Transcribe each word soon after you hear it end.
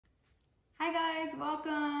Hi guys,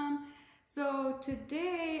 welcome. So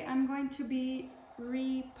today I'm going to be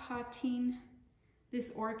repotting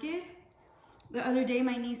this orchid. The other day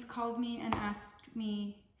my niece called me and asked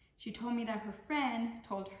me, she told me that her friend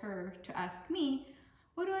told her to ask me,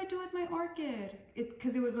 what do I do with my orchid?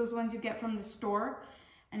 Because it was those ones you get from the store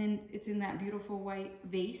and it's in that beautiful white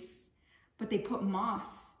vase, but they put moss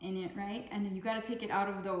in it, right? And you got to take it out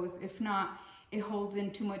of those. If not, it holds in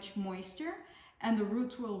too much moisture and the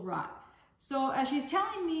roots will rot. So as she's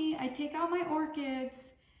telling me, I take out my orchids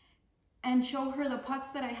and show her the pots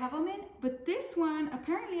that I have them in. But this one,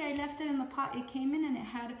 apparently I left it in the pot it came in and it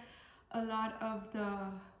had a lot of the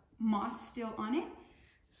moss still on it.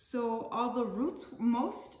 So all the roots,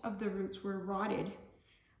 most of the roots were rotted.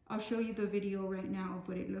 I'll show you the video right now of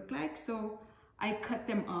what it looked like. So I cut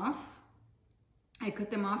them off.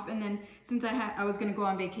 And then since I was gonna go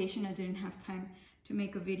on vacation, I didn't have time to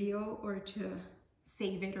make a video or to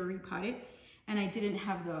save it or repot it, and I didn't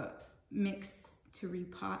have the mix to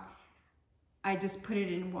repot. I just put it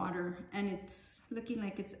in water and it's looking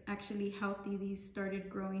like it's actually healthy. These started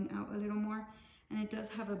growing out a little more and it does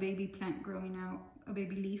have a baby plant growing out, a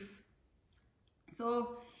baby leaf.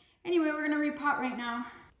 So anyway, we're gonna repot right now.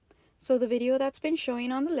 So the video that's been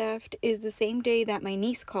showing on the left is the same day that my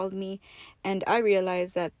niece called me and I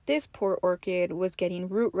realized that this poor orchid was getting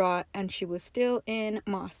root rot and she was still in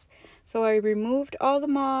moss. So I removed all the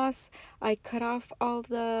moss, I cut off all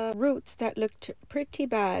the roots that looked pretty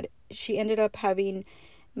bad. She ended up having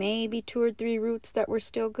maybe 2 or 3 roots that were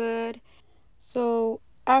still good. So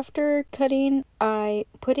after cutting, I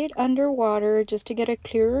put it under water just to get a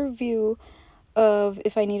clearer view of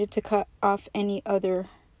if I needed to cut off any other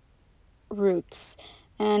roots,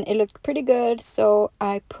 and it looked pretty good. So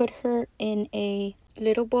I put her in a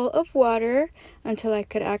little bowl of water until I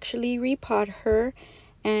could actually repot her,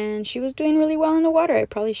 and she was doing really well in the water. I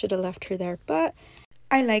probably should have left her there, but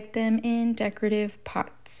I like them in decorative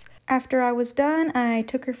pots. After I was done, I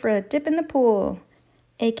took her for a dip in the pool,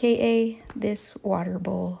 aka this water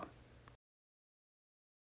bowl.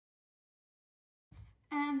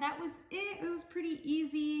 And that was it. It was pretty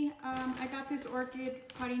easy. I got this orchid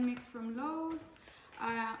potting mix from Lowe's.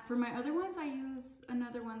 For my other ones, I use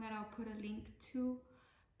another one that I'll put a link to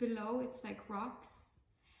below. It's like rocks.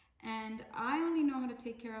 And I only know how to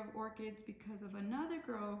take care of orchids because of another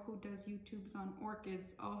girl who does YouTubes on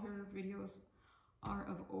orchids. All her videos are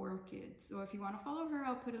of orchids. So if you want to follow her,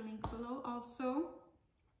 I'll put a link below also.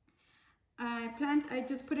 I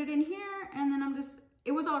just put it in here and then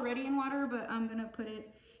it was already in water, but I'm gonna put it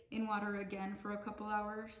in water again for a couple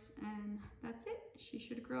hours and that's it. She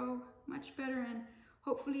should grow much better and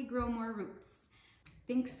hopefully grow more roots.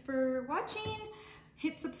 Thanks for watching.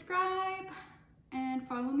 Hit subscribe and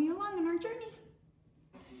follow me along on our journey.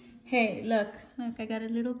 Hey, look, I got a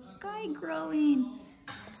little guy growing.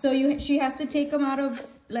 So she has to take them out of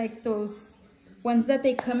like those ones that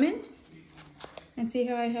they come in. And see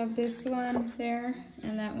how I have this one there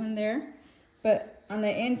and that one there? But on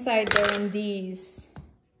the inside, they're in these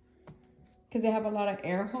because they have a lot of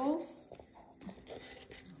air holes.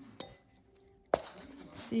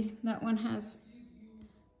 See, that one has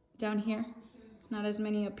down here, not as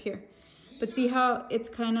many up here. But see how it's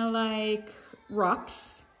kind of like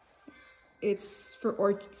rocks? It's for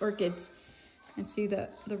orchids. And see the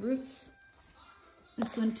roots?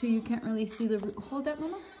 This one too, you can't really see the root. Hold that,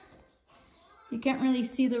 Mama. You can't really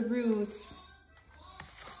see the roots.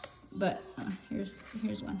 But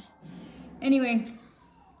here's one. Anyway,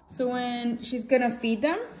 so when she's gonna feed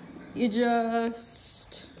them, you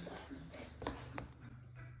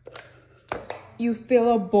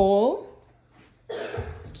fill a bowl.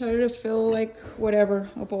 Tell her to fill like whatever,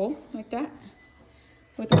 a bowl like that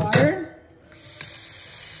with water.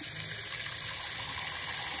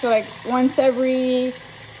 So like once every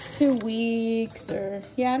 2 weeks, or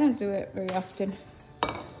yeah, I don't do it very often.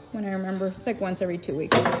 When I remember, it's like once every 2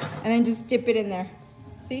 weeks, and then just dip it in there.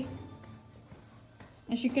 See?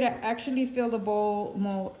 And she could actually fill the bowl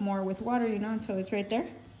more with water, you know, until it's right there.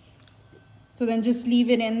 So then just leave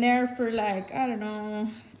it in there for like, I don't know,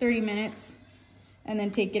 30 minutes, and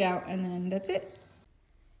then take it out, and then that's it.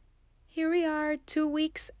 Here we are 2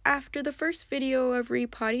 weeks after the first video of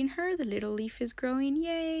repotting her. The little leaf is growing,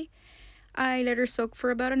 yay! I let her soak for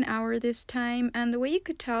about an hour this time, and the way you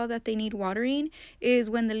could tell that they need watering is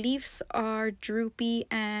when the leaves are droopy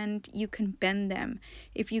and you can bend them.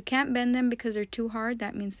 If you can't bend them because they're too hard,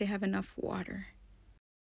 that means they have enough water.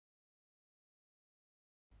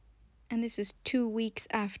 And this is 2 weeks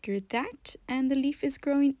after that, and the leaf is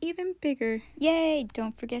growing even bigger. Yay!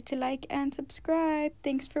 Don't forget to like and subscribe.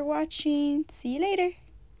 Thanks for watching. See you later.